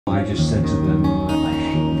I just said to them, I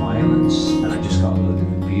hate violence, and I just got a load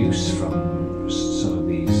of abuse from some of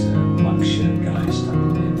these black shirt guys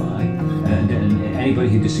standing nearby. And anybody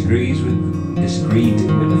who disagreed with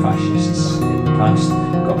the fascists in the past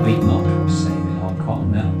got beaten up. Same in Hong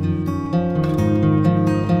Kong now.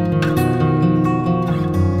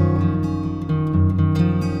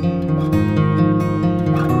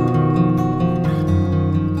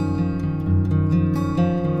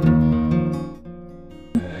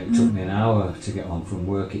 It took me an hour to get home from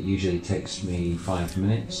work. It usually takes me 5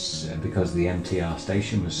 minutes because the MTR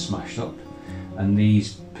station was smashed up, and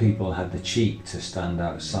these people had the cheek to stand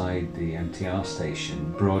outside the MTR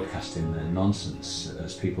station broadcasting their nonsense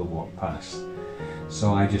as people walked past.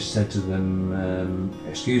 So I just said to them,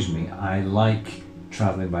 excuse me, I like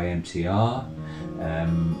travelling by MTR,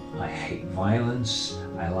 I hate violence,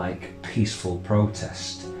 I like peaceful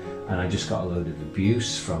protest. And I just got a load of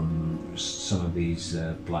abuse from some of these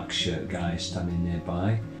black shirt guys standing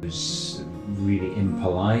nearby. It was really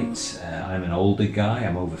impolite. I'm an older guy,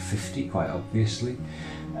 I'm over 50 quite obviously,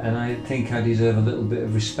 and I think I deserve a little bit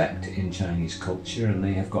of respect in Chinese culture, and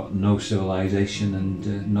they have got no civilization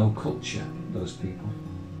and no culture, those people.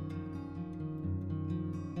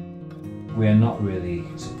 We are not really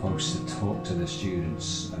supposed to talk to the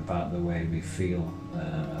students about the way we feel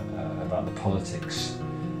about the politics.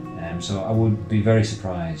 So I would be very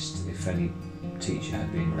surprised if any teacher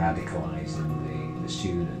had been radicalising the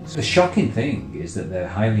students. The shocking thing is that they're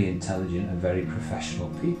highly intelligent and very professional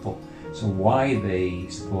people. So why they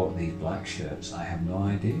support these black shirts, I have no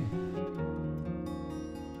idea.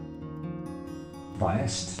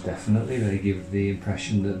 Biased, definitely. They give the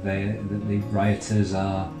impression that the rioters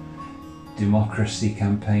are democracy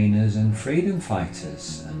campaigners and freedom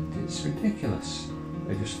fighters, and it's ridiculous.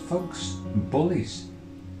 They're just folks, bullies.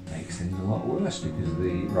 Makes things a lot worse because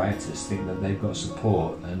the rioters think that they've got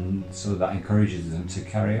support, and so that encourages them to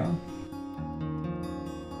carry on.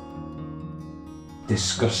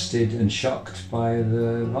 Disgusted and shocked by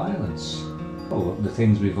the violence. Oh, the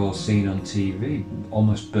things we've all seen on TV,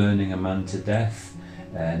 almost burning a man to death,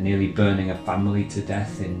 nearly burning a family to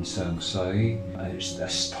death in Seong Soi.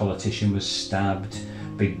 A politician was stabbed.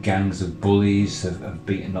 Big gangs of bullies have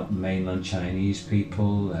beaten up mainland Chinese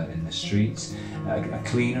people in the streets.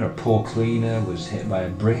 A poor cleaner was hit by a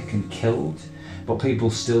brick and killed, but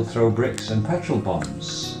people still throw bricks and petrol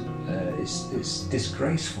bombs. It's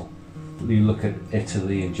disgraceful. You look at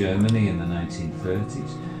Italy and Germany in the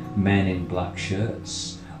 1930s, men in black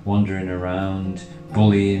shirts wandering around,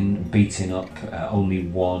 bullying, beating up only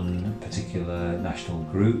one particular national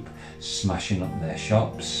group, smashing up their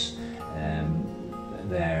shops.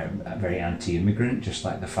 They're very anti-immigrant, just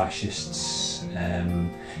like the fascists.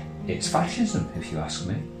 It's fascism, if you ask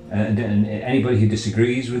me. And anybody who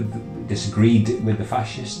disagreed with the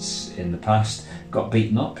fascists in the past got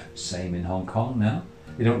beaten up. Same in Hong Kong now.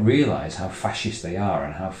 They don't realise how fascist they are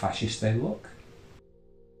and how fascist they look.